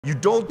You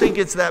don't think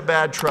it's that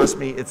bad, trust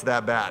me, it's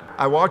that bad.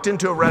 I walked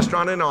into a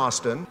restaurant in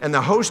Austin, and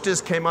the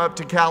hostess came up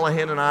to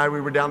Callahan and I,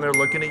 we were down there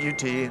looking at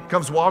UT,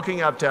 comes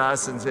walking up to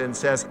us and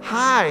says,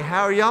 "Hi,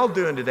 how are y'all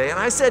doing today?" And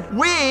I said,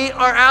 "We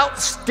are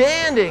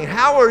outstanding,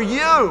 how are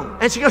you?"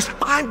 And she goes,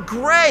 "I'm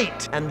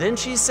great." And then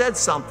she said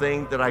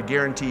something that I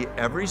guarantee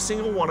every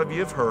single one of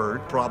you have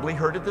heard, probably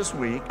heard it this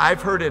week.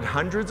 I've heard it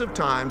hundreds of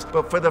times,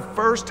 but for the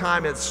first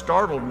time it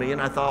startled me,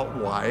 and I thought,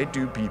 why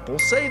do people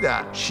say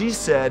that? She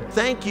said,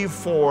 "Thank you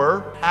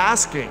for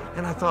asking."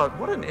 And I thought,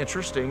 what an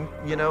interesting,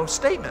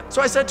 statement.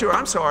 So I said to her,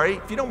 "I'm sorry,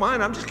 if you don't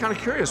mind, I'm just kind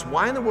of curious.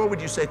 Why in the world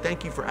would you say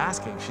thank you for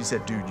asking?" She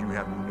said, "Dude, you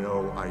have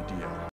no idea.